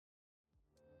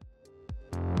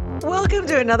Welcome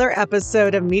to another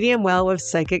episode of Medium Well with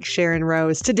Psychic Sharon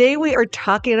Rose. Today we are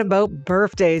talking about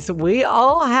birthdays. We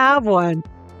all have one.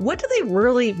 What do they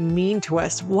really mean to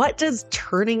us? What does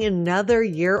turning another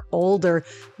year older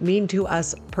mean to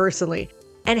us personally?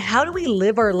 And how do we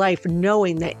live our life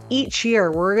knowing that each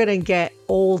year we're going to get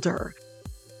older?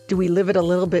 Do we live it a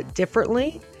little bit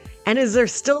differently? And is there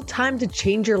still time to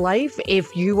change your life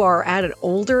if you are at an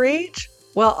older age?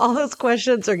 Well, all those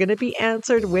questions are going to be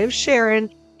answered with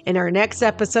Sharon in our next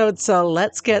episode, so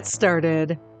let's get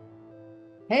started.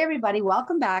 Hey everybody,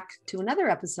 welcome back to another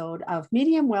episode of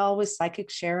Medium Well with Psychic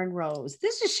Sharon Rose.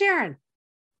 This is Sharon.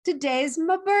 Today's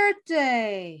my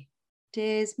birthday.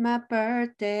 Today's my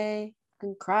birthday. I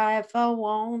can cry if I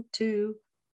want to.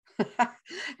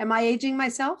 Am I aging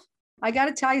myself? I got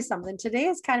to tell you something. Today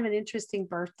is kind of an interesting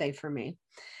birthday for me.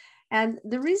 And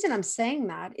the reason I'm saying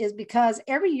that is because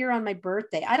every year on my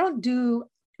birthday,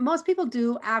 most people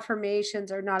do affirmations,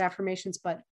 or not affirmations,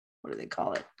 but what do they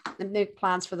call it? They make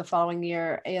plans for the following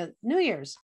year, New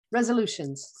Year's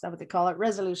resolutions. Is that what they call it?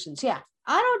 Resolutions. Yeah.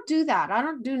 I don't do that. I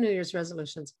don't do New Year's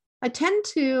resolutions. I tend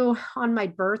to, on my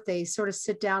birthday, sort of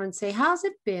sit down and say, how's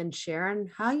it been,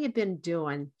 Sharon? How you been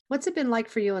doing? What's it been like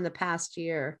for you in the past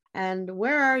year? And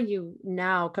where are you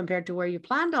now compared to where you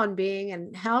planned on being?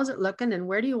 And how's it looking? And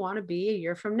where do you want to be a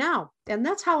year from now? And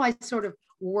that's how I sort of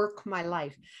work my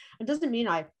life. It doesn't mean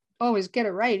I always get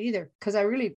it right either, because I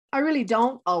really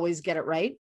don't always get it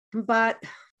right. But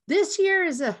this year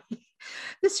is an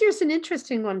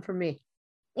interesting one for me.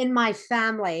 In my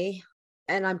family,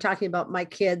 and I'm talking about my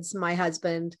kids, my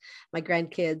husband, my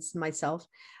grandkids, myself,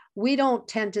 we don't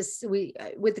tend to,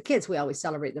 with the kids, we always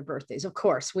celebrate their birthdays. Of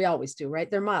course, we always do,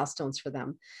 right? They're milestones for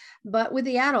them. But with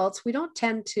the adults, we don't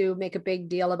tend to make a big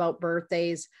deal about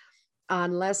birthdays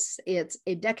unless it's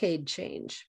a decade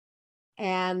change.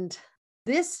 And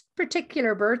this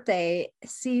particular birthday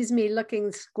sees me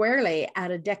looking squarely at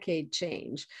a decade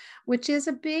change, which is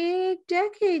a big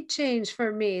decade change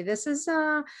for me.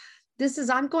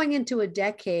 I'm going into a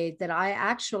decade that I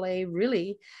actually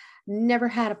really never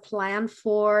had a plan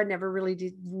for, never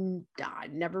really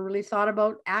thought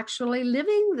about actually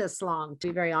living this long, to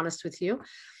be very honest with you.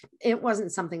 It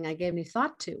wasn't something I gave any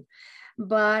thought to.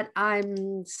 But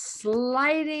I'm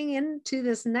sliding into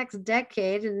this next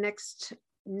decade, and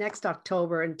next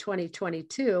October in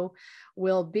 2022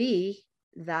 will be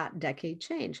that decade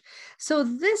change. So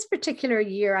this particular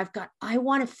year, I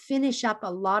want to finish up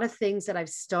a lot of things that I've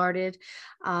started.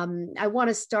 I want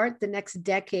to start the next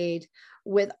decade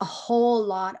with a whole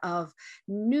lot of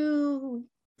new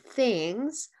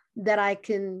things that I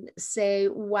can say,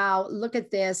 wow, look at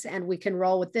this, and we can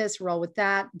roll with this, roll with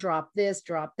that, drop this,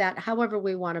 drop that, however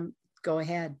we want to go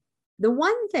ahead. The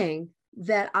one thing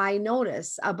that I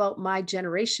notice about my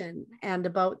generation and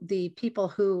about the people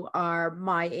who are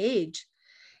my age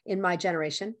in my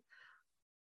generation,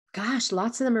 gosh,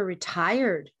 lots of them are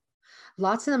retired.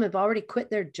 Lots of them have already quit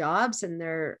their jobs, and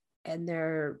they're I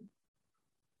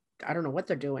don't know what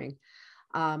they're doing.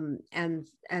 And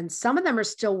some of them are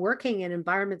still working in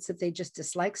environments that they just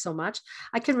dislike so much.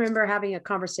 I can remember having a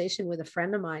conversation with a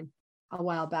friend of mine a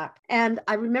while back. And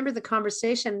I remember the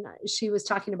conversation, she was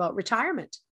talking about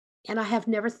retirement. And I have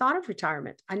never thought of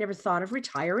retirement. I never thought of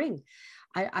retiring.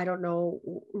 I don't know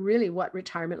really what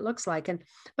retirement looks like.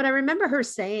 But I remember her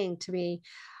saying to me,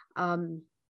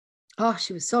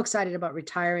 she was so excited about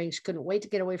retiring. She couldn't wait to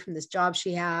get away from this job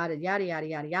she had, and yada, yada,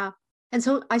 yada, yada. And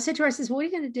so I said to her, I says, what are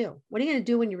you going to do? What are you going to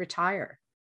do when you retire?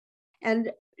 And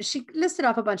she listed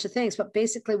off a bunch of things, but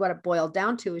basically what it boiled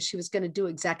down to is she was going to do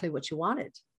exactly what you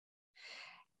wanted.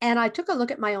 And I took a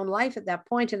look at my own life at that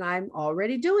point, and I'm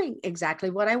already doing exactly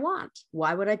what I want.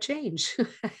 Why would I change?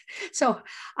 So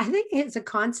I think it's a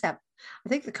concept. I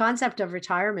think the concept of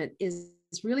retirement is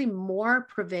really more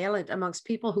prevalent amongst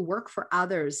people who work for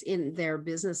others in their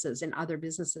businesses, in other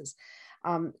businesses.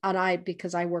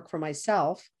 Because I work for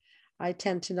myself, I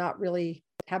tend to not really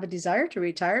have a desire to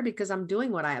retire because I'm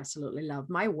doing what I absolutely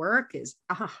love. My work is,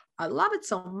 I love it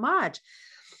so much.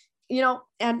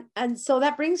 And so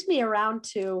that brings me around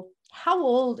to how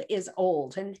old is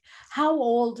old, and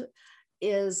how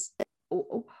is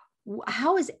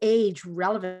age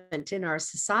relevant in our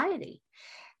society?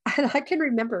 And I can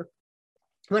remember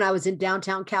when I was in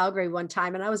downtown Calgary one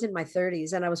time, and I was in my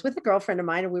 30s, and I was with a girlfriend of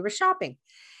mine, and we were shopping.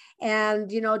 And,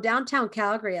 downtown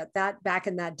Calgary back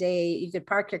in that day, you could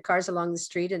park your cars along the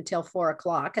street until 4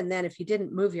 o'clock. And then if you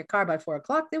didn't move your car by 4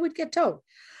 o'clock, they would get towed.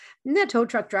 And the tow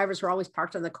truck drivers were always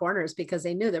parked on the corners because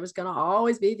they knew there was going to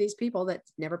always be these people that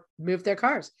never moved their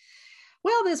cars.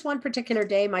 Well, this one particular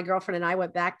day, my girlfriend and I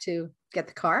went back to get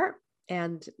the car,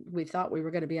 And we thought we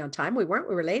were going to be on time. We weren't.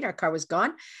 We were late. Our car was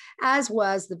gone, as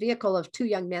was the vehicle of two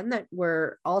young men that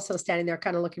were also standing there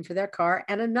kind of looking for their car,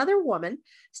 and another woman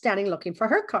standing looking for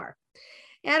her car.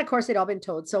 And of course, they'd all been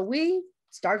towed. So we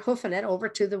start hoofing it over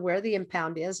to where the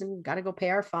impound is, and got to go pay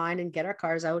our fine and get our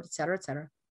cars out, et cetera, et cetera.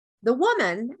 The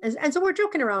woman, and so we're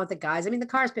joking around with the guys. I mean, the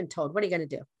car's been towed. What are you going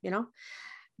to do? You know,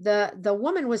 the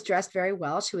woman was dressed very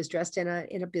well. She was dressed in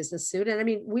a business suit. And I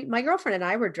mean, my girlfriend and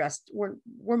I were dressed,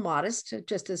 we're modest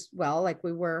just as well. Like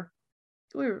we were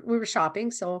shopping.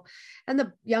 So, and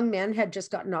the young men had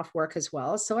just gotten off work as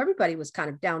well. So everybody was kind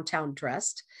of downtown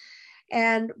dressed.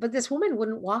 But this woman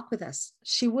wouldn't walk with us.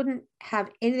 She wouldn't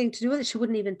have anything to do with it. She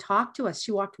wouldn't even talk to us.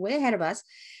 She walked way ahead of us.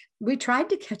 We tried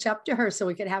to catch up to her so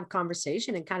we could have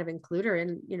conversation and kind of include her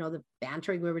in, the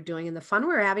bantering we were doing and the fun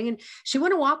we were having. And she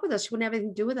wouldn't walk with us. She wouldn't have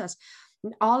anything to do with us.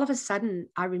 And all of a sudden,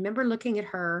 I remember looking at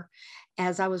her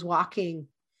as I was walking.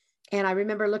 And I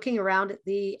remember looking around at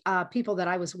the people that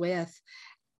I was with.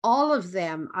 All of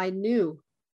them, I knew,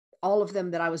 all of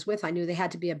them that I was with, I knew they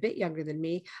had to be a bit younger than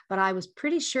me, but I was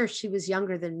pretty sure she was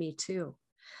younger than me too.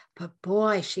 But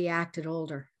boy, she acted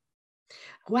older.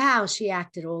 Wow, she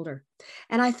acted older.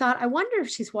 And I thought, I wonder if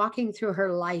she's walking through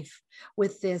her life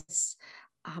with this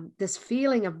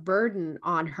feeling of burden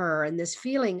on her, and this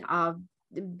feeling of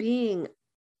being,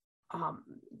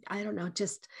 I don't know,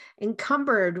 just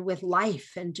encumbered with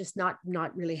life, and just not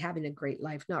really having a great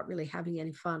life, not really having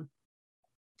any fun.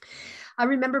 I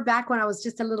remember back when I was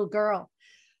just a little girl,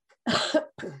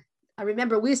 I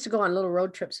remember we used to go on little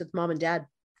road trips with mom and dad.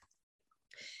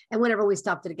 And whenever we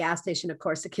stopped at a gas station, of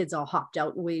course, the kids all hopped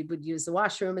out and we would use the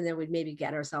washroom, and then we'd maybe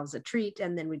get ourselves a treat,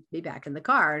 and then we'd be back in the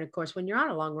car. And of course, when you're on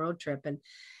a long road trip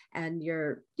and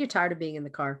you're tired of being in the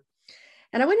car.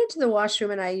 And I went into the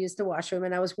washroom and I used the washroom,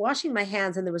 and I was washing my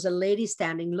hands, and there was a lady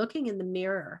standing looking in the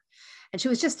mirror, and she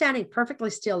was just standing perfectly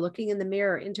still, looking in the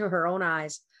mirror into her own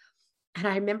eyes. And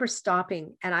I remember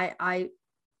stopping, and I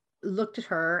looked at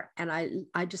her, and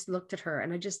I just looked at her,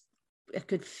 and I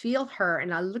could feel her.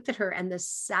 And I looked at her, and the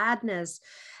sadness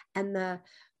and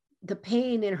the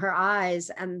pain in her eyes,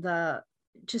 and the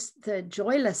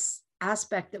joyless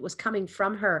aspect that was coming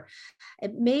from her.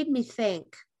 It made me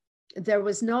think there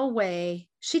was no way.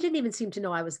 She didn't even seem to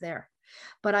know I was there,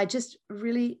 but I just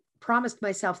really promised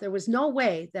myself there was no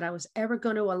way that I was ever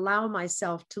going to allow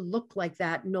myself to look like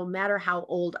that, no matter how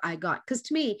old I got. Because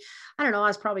to me, I don't know, I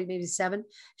was probably maybe 7.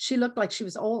 She looked like she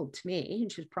was old to me,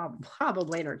 and she was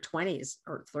probably in her 20s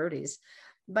or 30s.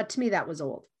 But to me, that was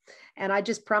old. And I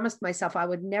just promised myself I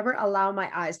would never allow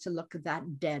my eyes to look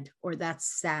that dead, or that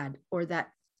sad, or that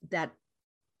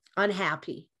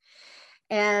unhappy.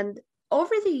 And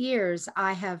over the years,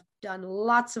 I have done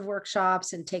lots of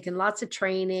workshops and taken lots of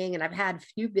training, and I've had a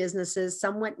few businesses.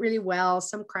 Some went really well,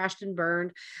 some crashed and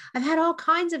burned. I've had all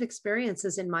kinds of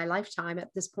experiences in my lifetime at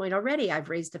this point already. I've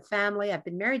raised a family. I've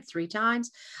been married 3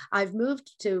 times. I've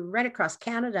moved to right across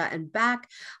Canada and back.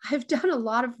 I've done a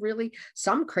lot of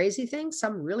some crazy things,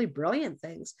 some really brilliant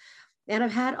things. And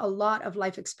I've had a lot of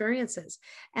life experiences.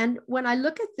 And when I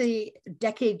look at the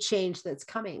decade change that's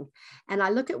coming, and I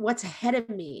look at what's ahead of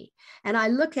me, and I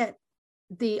look at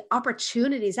the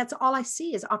opportunities, that's all I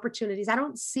see is opportunities. I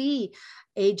don't see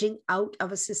aging out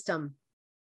of a system.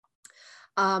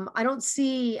 I don't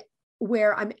see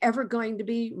where I'm ever going to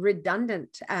be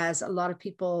redundant, as a lot of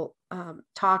people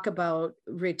talk about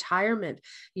retirement.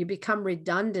 You become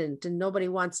redundant and nobody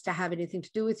wants to have anything to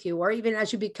do with you. Or even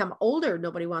as you become older,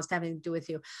 nobody wants to have anything to do with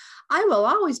you. I will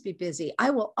always be busy.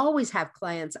 I will always have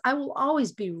clients. I will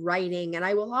always be writing, and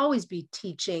I will always be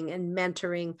teaching and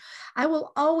mentoring. I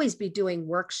will always be doing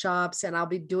workshops, and I'll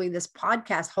be doing this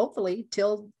podcast, hopefully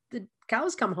till the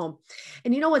cows come home.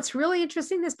 And you know what's really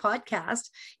interesting? This podcast,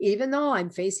 even though I'm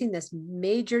facing this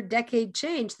major decade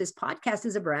change, this podcast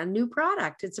is a brand new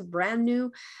product. It's a brand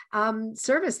new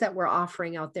service that we're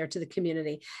offering out there to the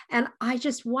community. And I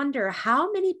just wonder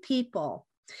how many people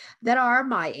that are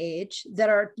my age, that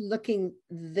are looking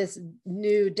this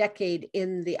new decade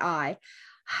in the eye,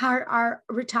 are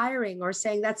retiring, or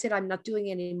saying, that's it, I'm not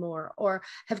doing anymore, or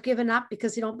have given up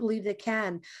because they don't believe they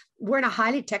can. We're in a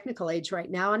highly technical age right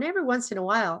now. And every once in a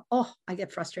while, I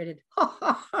get frustrated.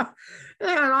 And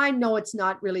I know it's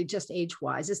not really just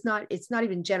age-wise. It's not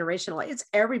even generational. It's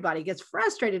everybody gets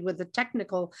frustrated with the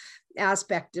technical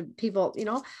aspect of people,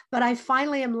 but I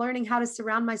finally am learning how to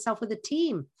surround myself with a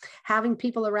team, having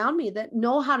people around me that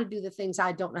know how to do the things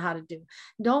I don't know how to do.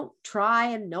 Don't try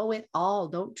and know it all.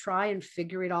 Don't try and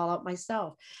figure it all out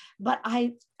myself. But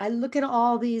I look at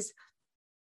all these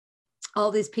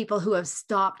people who have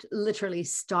literally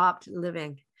stopped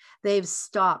living. They've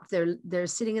stopped. They're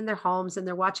sitting in their homes, and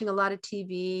they're watching a lot of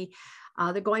TV.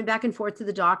 They're going back and forth to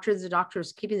the doctors. The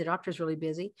doctors keeping the doctors really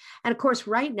busy. And of course,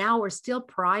 right now we're still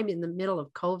prime in the middle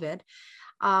of COVID.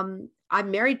 I'm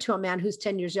married to a man who's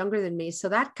 10 years younger than me. So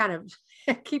that kind of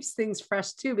keeps things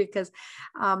fresh too, because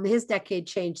his decade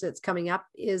change that's coming up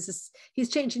is he's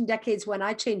changing decades when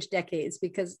I change decades,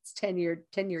 because it's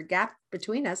 10-year gap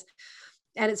between us.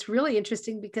 And it's really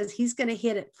interesting because he's going to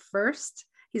hit it first.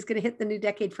 He's going to hit the new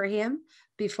decade for him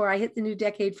before I hit the new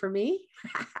decade for me.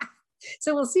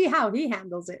 So we'll see how he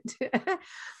handles it.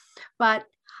 But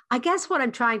I guess what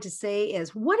I'm trying to say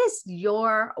is, what is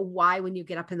your why when you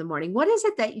get up in the morning? What is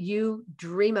it that you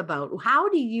dream about? How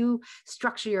do you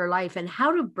structure your life, and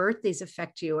how do birthdays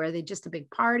affect you? Are they just a big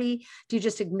party? Do you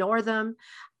just ignore them?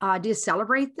 Do you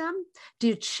celebrate them? Do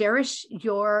you cherish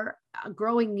your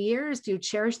growing years? Do you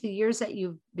cherish the years that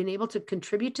you've been able to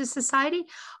contribute to society?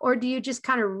 Or do you just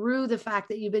kind of rue the fact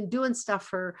that you've been doing stuff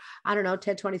for, I don't know,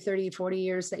 10, 20, 30, 40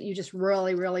 years that you just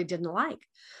really, really didn't like?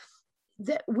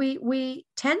 That we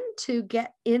tend to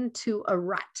get into a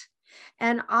rut.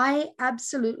 And I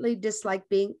absolutely dislike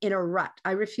being in a rut.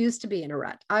 I refuse to be in a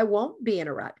rut. I won't be in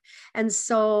a rut. And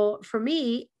so for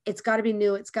me, it's got to be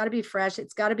new. It's got to be fresh.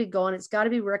 It's got to be going. It's got to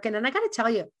be working. And I got to tell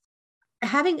you, I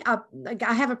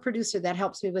have a producer that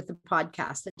helps me with the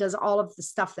podcast, that does all of the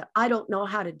stuff that I don't know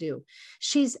how to do.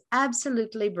 She's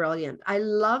absolutely brilliant. I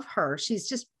love her.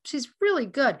 She's really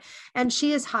good. And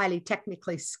she is highly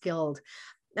technically skilled.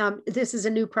 This is a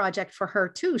new project for her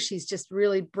too. She's just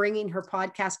really bringing her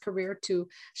podcast career to,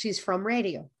 she's from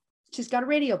radio. She's got a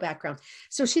radio background.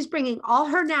 So she's bringing all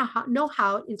her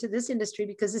know-how into this industry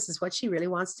because this is what she really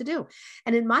wants to do.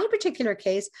 And in my particular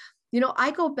case,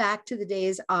 I go back to the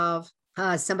days of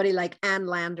somebody like Ann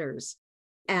Landers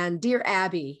and Dear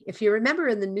Abby. If you remember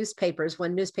in the newspapers,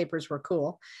 when newspapers were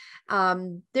cool,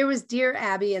 there was Dear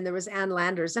Abby and there was Ann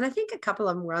Landers. And I think a couple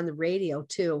of them were on the radio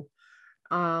too.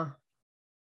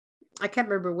 I can't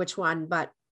remember which one,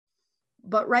 but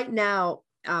right now,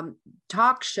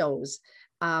 talk shows,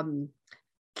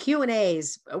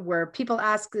 Q&As where people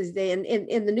ask,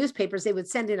 in the newspapers, they would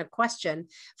send in a question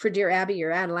for Dear Abby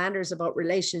or Ann Landers about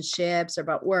relationships or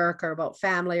about work or about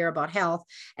family or about health.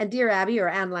 And Dear Abby or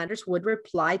Ann Landers would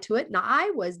reply to it. Now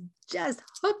I was just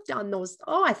hooked on those.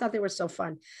 Oh, I thought they were so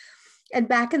fun. And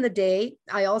back in the day,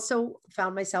 I also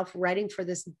found myself writing for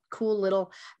this cool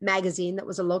little magazine that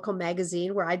was a local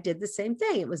magazine where I did the same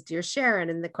thing. It was Dear Sharon,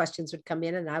 and the questions would come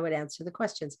in and I would answer the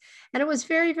questions. And it was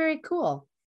very, very cool.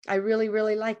 I really,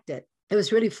 really liked it. It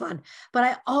was really fun. But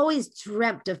I always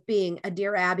dreamt of being a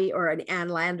Dear Abby or an Ann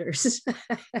Landers.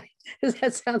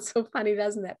 That sounds so funny,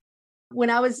 doesn't it? When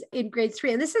I was in grade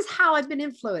 3, and this is how I've been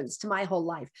influenced my whole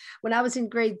life. When I was in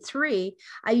grade 3,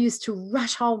 I used to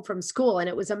rush home from school, and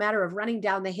it was a matter of running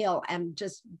down the hill and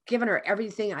just giving her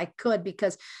everything I could,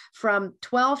 because from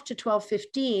 12 to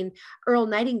 12:15, Earl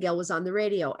Nightingale was on the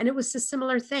radio. And it was a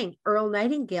similar thing. Earl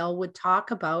Nightingale would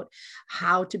talk about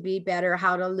how to be better,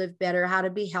 how to live better, how to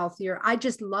be healthier. I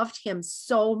just loved him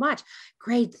so much.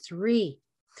 Grade 3.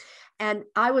 And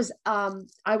I was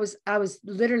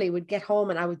literally would get home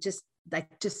and I would just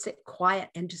sit quiet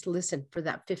and just listen for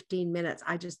that 15 minutes.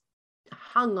 I just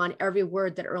hung on every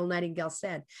word that Earl Nightingale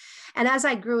said. And as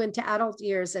I grew into adult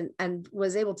years and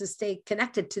was able to stay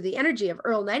connected to the energy of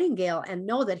Earl Nightingale and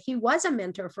know that he was a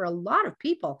mentor for a lot of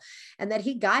people and that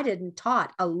he guided and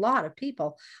taught a lot of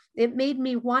people, it made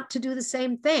me want to do the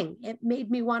same thing. It made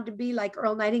me want to be like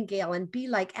Earl Nightingale and be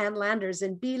like Ann Landers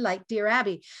and be like Dear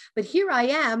Abby. But here I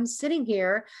am sitting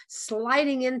here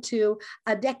sliding into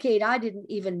a decade I didn't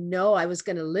even know I was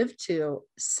going to live to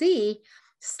see.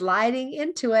 Sliding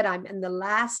into it. I'm in the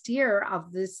last year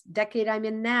of this decade I'm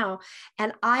in now,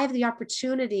 and I have the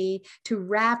opportunity to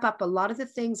wrap up a lot of the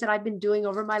things that I've been doing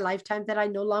over my lifetime that I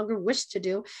no longer wish to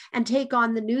do, and take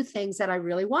on the new things that I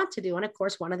really want to do. And of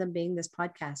course, one of them being this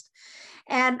podcast.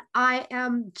 And I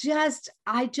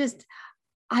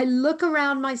look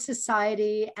around my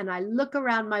society and I look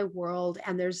around my world,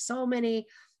 and there's so many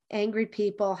angry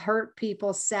people, hurt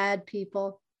people, sad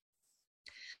people.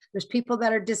 There's people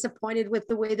that are disappointed with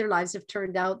the way their lives have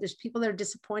turned out. There's people that are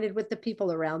disappointed with the people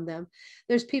around them.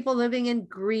 There's people living in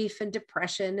grief and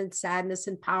depression and sadness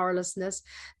and powerlessness.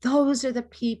 Those are the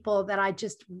people that I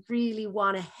just really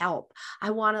want to help.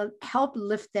 I want to help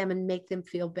lift them and make them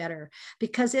feel better,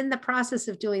 because in the process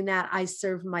of doing that, I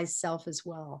serve myself as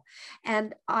well.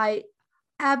 And I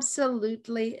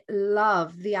absolutely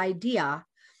love the idea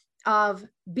of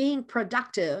being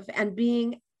productive and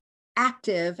being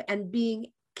active and being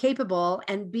capable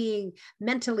and being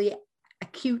mentally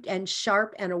acute and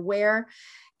sharp and aware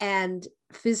and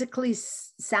physically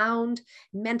sound,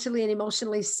 mentally and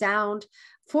emotionally sound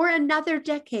for another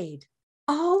decade.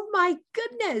 Oh my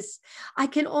goodness. I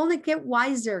can only get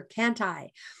wiser, can't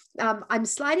I? I'm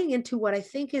sliding into what I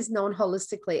think is known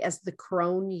holistically as the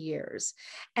crone years.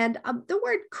 And the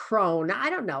word crone, I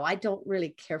don't know. I don't really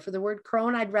care for the word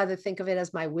crone. I'd rather think of it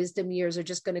as my wisdom years are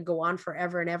just going to go on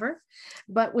forever and ever.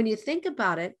 But when you think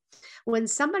about it, when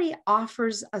somebody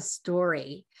offers a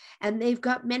story and they've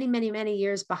got many, many, many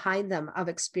years behind them of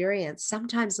experience,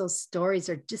 sometimes those stories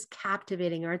are just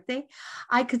captivating, aren't they?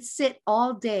 I could sit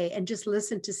all day and just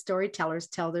listen to storytellers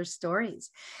tell their stories.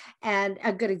 And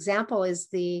a good example is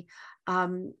the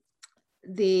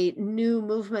new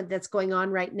movement that's going on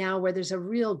right now, where there's a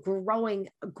real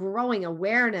growing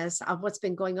awareness of what's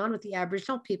been going on with the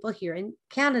Aboriginal people here in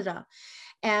Canada.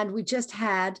 And we just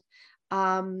had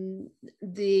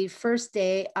the first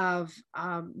day of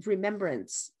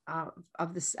remembrance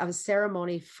of a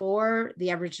ceremony for the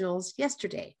Aboriginals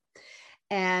yesterday,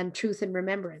 and truth and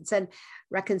remembrance and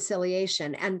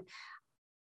reconciliation. And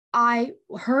I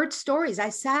heard stories. I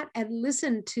sat and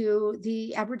listened to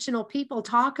the Aboriginal people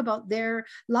talk about their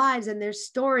lives and their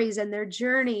stories and their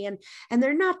journey. And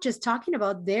they're not just talking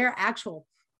about their actual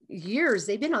years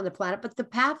they've been on the planet, but the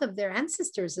path of their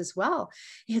ancestors as well.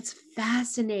 It's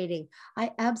fascinating.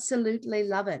 I absolutely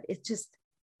love it. It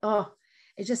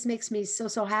just makes me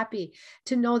so happy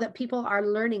to know that people are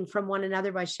learning from one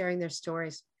another by sharing their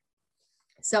stories.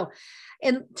 So,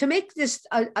 and to make this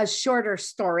a shorter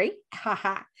story,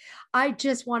 I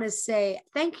just want to say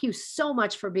thank you so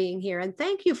much for being here, and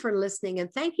thank you for listening,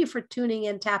 and thank you for tuning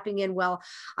in, tapping in. Well,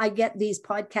 I get these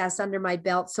podcasts under my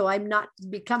belt, so I'm not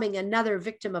becoming another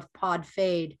victim of pod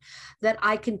fade, that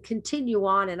I can continue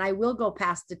on, and I will go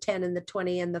past the 10 and the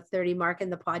 20 and the 30 mark in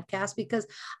the podcast, because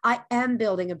I am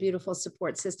building a beautiful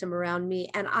support system around me,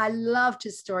 and I love to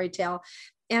storytell.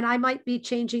 And I might be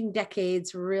changing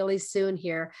decades really soon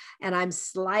here. And I'm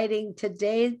sliding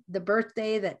today, the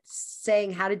birthday that's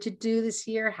saying, how did you do this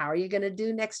year? How are you going to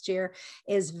do next year?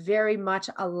 Is very much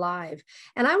alive.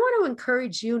 And I want to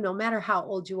encourage you, no matter how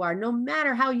old you are, no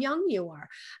matter how young you are,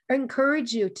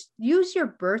 encourage you to use your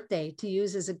birthday to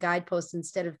use as a guidepost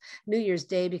instead of New Year's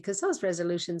Day, because those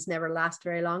resolutions never last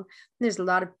very long. There's a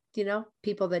lot of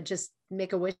people that just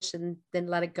make a wish and then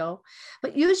let it go.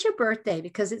 But use your birthday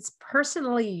because it's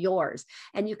personally yours,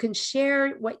 and you can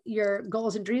share what your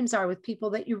goals and dreams are with people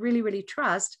that you really, really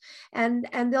trust, and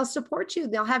they'll support you.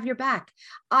 They'll have your back.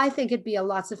 I think it'd be a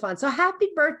lots of fun. So happy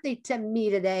birthday to me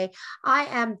today. I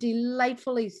am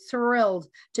delightfully thrilled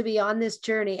to be on this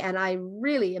journey, and I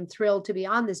really am thrilled to be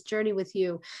on this journey with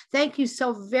you. Thank you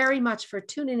so very much for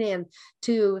tuning in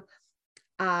to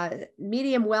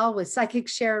Medium Well with Psychic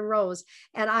Sharon Rose.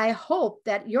 And I hope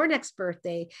that your next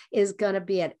birthday is going to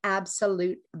be an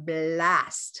absolute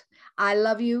blast. I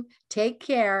love you. Take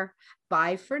care.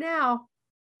 Bye for now.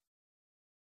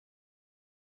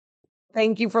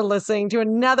 Thank you for listening to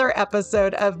another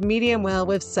episode of Medium Well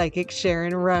with Psychic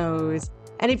Sharon Rose.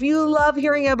 And if you love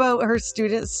hearing about her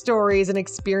students' stories and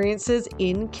experiences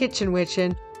in Kitchen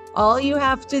Witchin', all you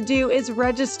have to do is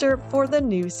register for the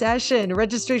new session.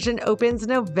 Registration opens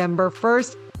November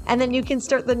 1st, and then you can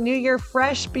start the new year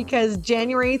fresh, because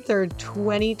January 3rd,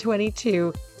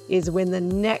 2022 is when the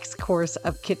next course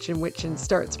of Kitchen Witchin'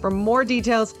 starts. For more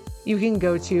details, you can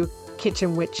go to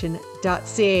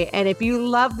kitchenwitchin.ca. And if you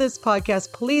love this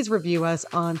podcast, please review us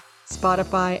on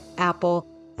Spotify, Apple,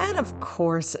 and of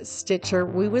course, Stitcher.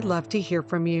 We would love to hear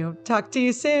from you. Talk to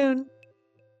you soon.